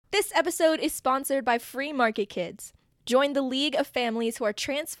This episode is sponsored by Free Market Kids. Join the league of families who are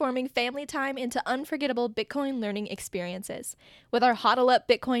transforming family time into unforgettable Bitcoin learning experiences. With our HODL Up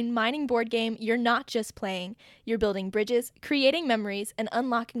Bitcoin mining board game, you're not just playing. You're building bridges, creating memories, and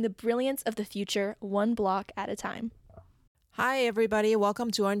unlocking the brilliance of the future one block at a time. Hi, everybody.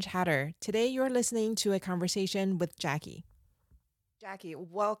 Welcome to Orange Hatter. Today, you're listening to a conversation with Jacqui. Jacqui,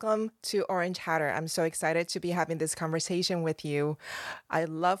 welcome to Orange Hatter. I'm so excited to be having this conversation with you. I'd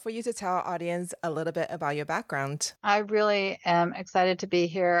love for you to tell our audience a little bit about your background. I really am excited to be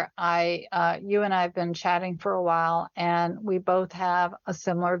here. You and I have been chatting for a while, and we both have a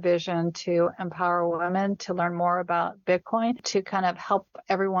similar vision to empower women to learn more about Bitcoin, to kind of help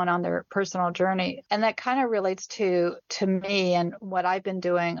everyone on their personal journey. And that kind of relates to me and what I've been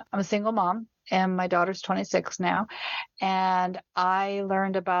doing. I'm a single mom, and my daughter's 26 now. And I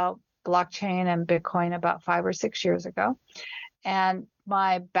learned about blockchain and Bitcoin about 5 or 6 years ago. And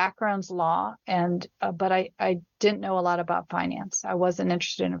my background's law, but I didn't know a lot about finance. I wasn't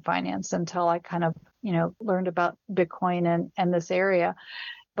interested in finance until I kind of, learned about Bitcoin and this area.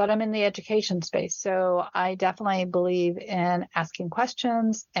 But I'm in the education space. So I definitely believe in asking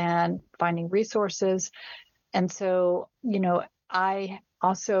questions and finding resources. And so, I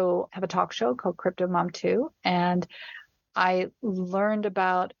also have a talk show called Crypto Mom 2, and I learned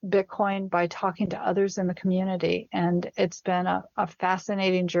about Bitcoin by talking to others in the community, and it's been a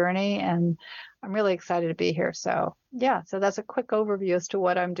fascinating journey, and I'm really excited to be here. So that's a quick overview as to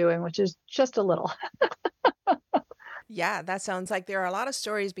what I'm doing, which is just a little. Yeah, that sounds like there are a lot of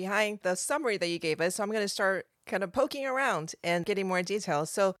stories behind the summary that you gave us. So I'm going to start kind of poking around and getting more details.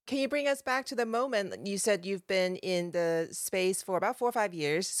 So can you bring us back to the moment you said you've been in the space for about 4 or 5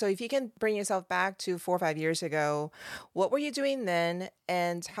 years? So if you can bring yourself back to 4 or 5 years ago, what were you doing then?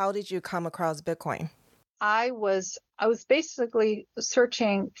 And how did you come across Bitcoin? I was basically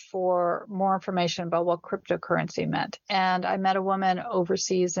searching for more information about what cryptocurrency meant. And I met a woman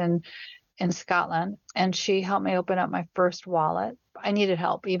overseas in Scotland, and she helped me open up my first wallet. I needed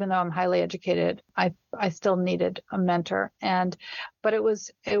help, even though I'm highly educated. I still needed a mentor, but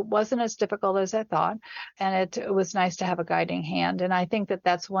it wasn't as difficult as I thought, and it was nice to have a guiding hand. And I think that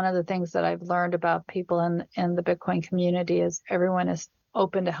that's one of the things that I've learned about people in the Bitcoin community is everyone is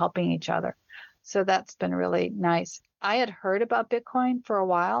open to helping each other. So that's been really nice. I had heard about Bitcoin for a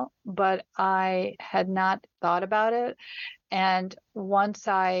while, but I had not thought about it. And once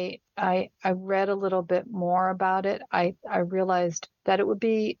I read a little bit more about it, I realized that it would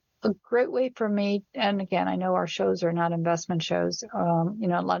be a great way for me. And again, I know our shows are not investment shows,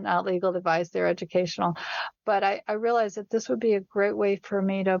 not legal advice, they're educational. But I realized that this would be a great way for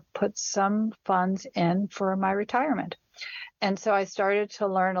me to put some funds in for my retirement. And so I started to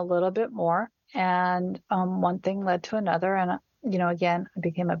learn a little bit more. And one thing led to another. And, again, I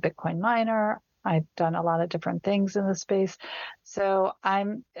became a Bitcoin miner. I've done a lot of different things in the space. So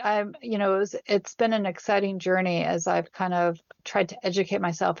it's been an exciting journey as I've kind of tried to educate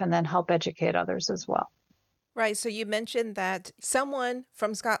myself and then help educate others as well. Right. So you mentioned that someone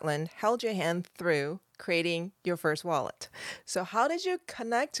from Scotland held your hand through creating your first wallet. So how did you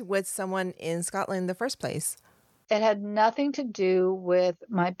connect with someone in Scotland in the first place? It had nothing to do with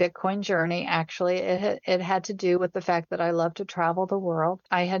my Bitcoin journey, actually. It had to do with the fact that I love to travel the world.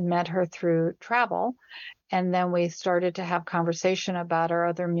 I had met her through travel, and then we started to have conversation about our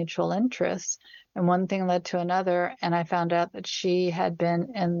other mutual interests. And one thing led to another, and I found out that she had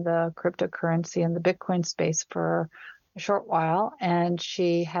been in the cryptocurrency and the Bitcoin space for a short while, and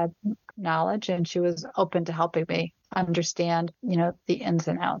she had knowledge, and she was open to helping me understand, the ins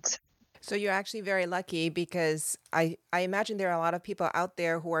and outs. So you're actually very lucky because I imagine there are a lot of people out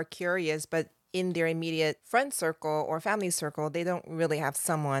there who are curious, but in their immediate friend circle or family circle, they don't really have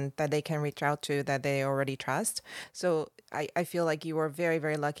someone that they can reach out to that they already trust. So I feel like you were very,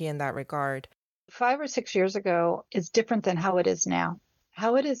 very lucky in that regard. 5 or 6 years ago is different than how it is now.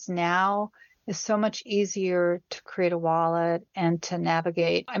 How it is now is so much easier to create a wallet and to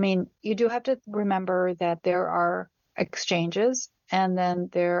navigate. I mean, you do have to remember that there are exchanges, and then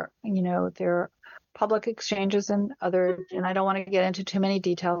there are public exchanges and other, and I don't want to get into too many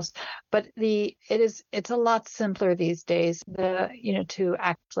details, but it's a lot simpler these days to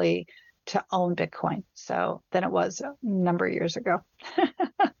own Bitcoin than it was a number of years ago.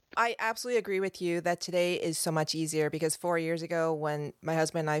 I absolutely agree with you that today is so much easier because 4 years ago when my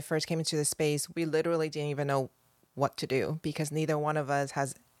husband and I first came into the space, we literally didn't even know what to do because neither one of us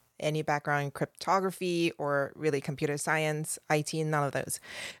has any background in cryptography or really computer science, IT, none of those.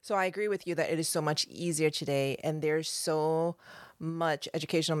 So I agree with you that it is so much easier today, and there's so much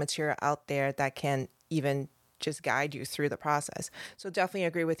educational material out there that can even just guide you through the process. So definitely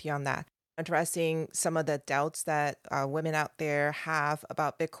agree with you on that. Addressing some of the doubts that women out there have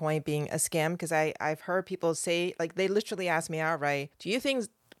about Bitcoin being a scam, because I've heard people say, like, they literally ask me outright, do you think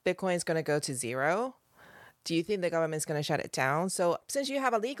Bitcoin is going to go to zero? Do you think the government's going to shut it down? So since you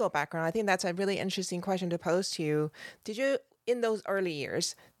have a legal background, I think that's a really interesting question to pose to you. Did you, in those early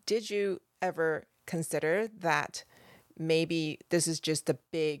years, did you ever consider that maybe this is just a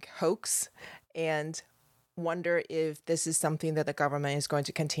big hoax, and wonder if this is something that the government is going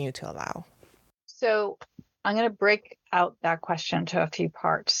to continue to allow? So I'm going to break out that question to a few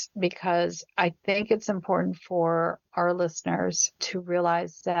parts, because I think it's important for our listeners to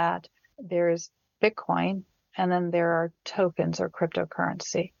realize that there's Bitcoin and then there are tokens or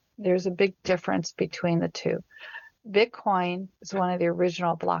cryptocurrency. There's a big difference between the two. Bitcoin is one of the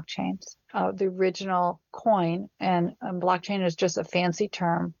original blockchains, the original coin, and blockchain is just a fancy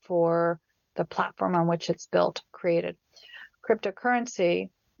term for the platform on which it's built, created. Cryptocurrency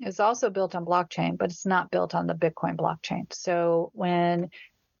is also built on blockchain, but it's not built on the Bitcoin blockchain. So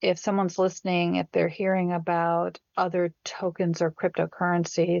if someone's listening, if they're hearing about other tokens or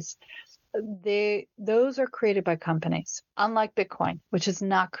cryptocurrencies, those are created by companies, unlike Bitcoin, which is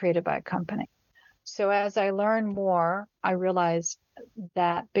not created by a company. So as I learn more, I realize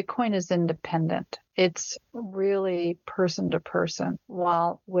that Bitcoin is independent. It's really person to person.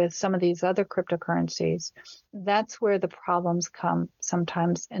 While with some of these other cryptocurrencies, that's where the problems come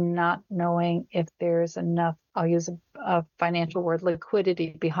sometimes in not knowing if there's enough, I'll use a financial word,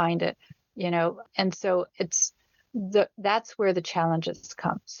 liquidity behind it, and so that's where the challenges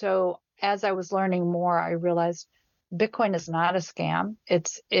come. So as I was learning more, I realized Bitcoin is not a scam.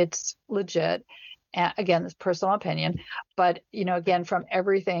 It's legit. Again, this personal opinion, but again, from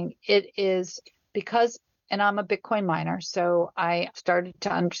everything, it is because, and I'm a Bitcoin miner, so I started to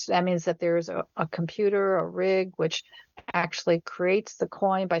understand that means that there's a computer, a rig, which actually creates the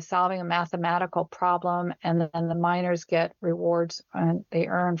coin by solving a mathematical problem, and then the miners get rewards and they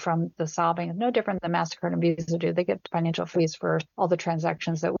earn from the solving. It's no different than MasterCard and Visa do. They get financial fees for all the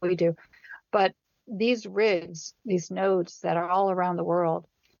transactions that we do. But these rigs, these nodes that are all around the world,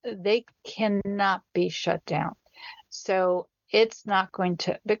 they cannot be shut down. So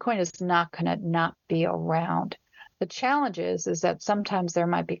Bitcoin is not going to not be around. The challenge is that sometimes there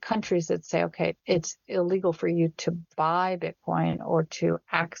might be countries that say, okay, it's illegal for you to buy Bitcoin or to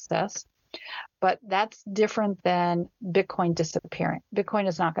access, but that's different than Bitcoin disappearing. Bitcoin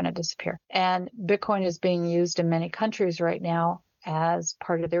is not going to disappear. And Bitcoin is being used in many countries right now as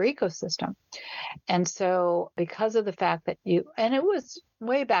part of their ecosystem. And so because of the fact that and it was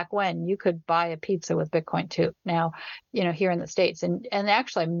way back when you could buy a pizza with Bitcoin too. Now, here in the States, and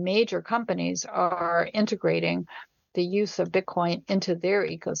actually major companies are integrating the use of Bitcoin into their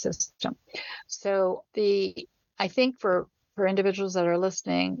ecosystem. So I think for individuals that are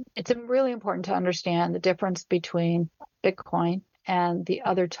listening, it's really important to understand the difference between Bitcoin and the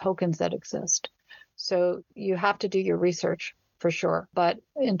other tokens that exist. So you have to do your research for sure. But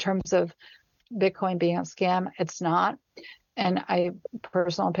in terms of Bitcoin being a scam, it's not. And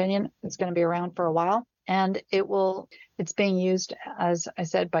personal opinion, it's going to be around for a while. And it's being used, as I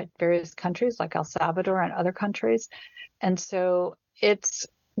said, by various countries like El Salvador and other countries. And so it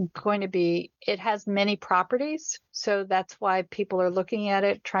has many properties. So that's why people are looking at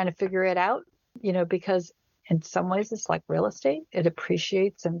it, trying to figure it out, because in some ways it's like real estate. It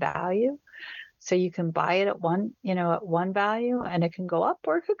appreciates in value. So you can buy it at one value, and it can go up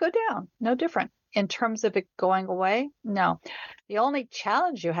or it could go down. No different. In terms of it going away, no. The only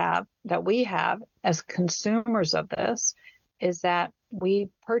challenge that we have as consumers of this is that we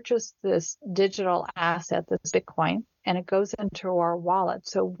purchase this digital asset, this Bitcoin, and it goes into our wallet.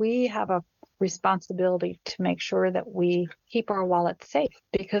 So we have a responsibility to make sure that we keep our wallet safe,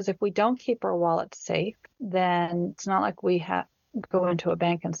 because if we don't keep our wallet safe, then it's not like we go into a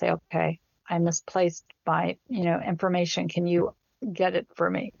bank and say, okay, I misplaced my, information. Can you get it for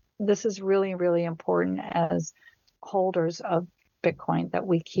me? This is really, really important as holders of Bitcoin that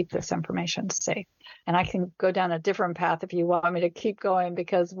we keep this information safe. And I can go down a different path if you want me to keep going,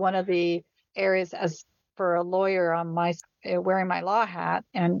 because one of the areas, as for a lawyer on wearing my law hat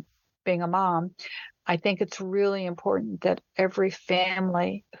and being a mom, I think it's really important that every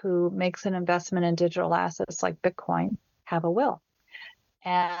family who makes an investment in digital assets like Bitcoin have a will.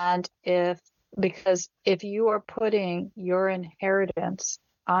 And because if you are putting your inheritance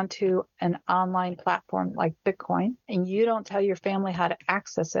onto an online platform like Bitcoin and you don't tell your family how to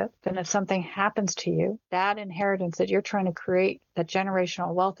access it, then if something happens to you, that inheritance that you're trying to create, that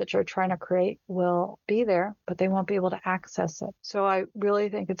generational wealth that you're trying to create will be there, but they won't be able to access it. So I really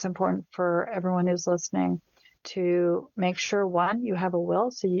think it's important for everyone who's listening, to make sure, one, you have a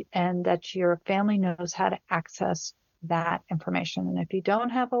will, and that your family knows how to access that information. And if you don't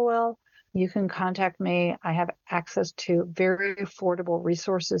have a will, you can contact me. I have access to very affordable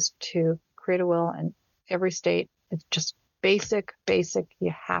resources to create a will in every state. It's just basic.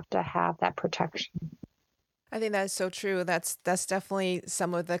 You have to have that protection. I think that's so true. That's definitely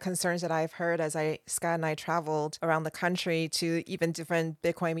some of the concerns that I've heard as Scott and I traveled around the country to even different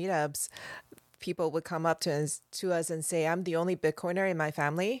Bitcoin meetups. People would come up to us and say, I'm the only Bitcoiner in my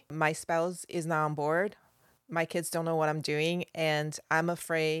family. My spouse is not on board. My kids don't know what I'm doing. And I'm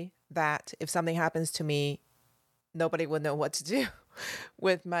afraid that if something happens to me, nobody would know what to do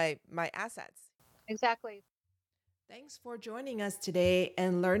with my assets. Exactly. Thanks for joining us today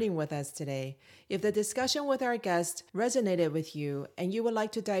and learning with us today. If the discussion with our guest resonated with you and you would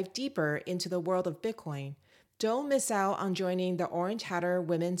like to dive deeper into the world of Bitcoin, don't miss out on joining the Orange Hatter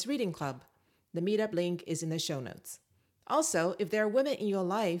Women's Reading Club. The meetup link is in the show notes. Also, if there are women in your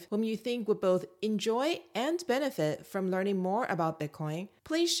life whom you think would both enjoy and benefit from learning more about Bitcoin,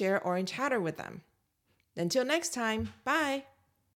 please share Orange Hatter with them. Until next time, bye!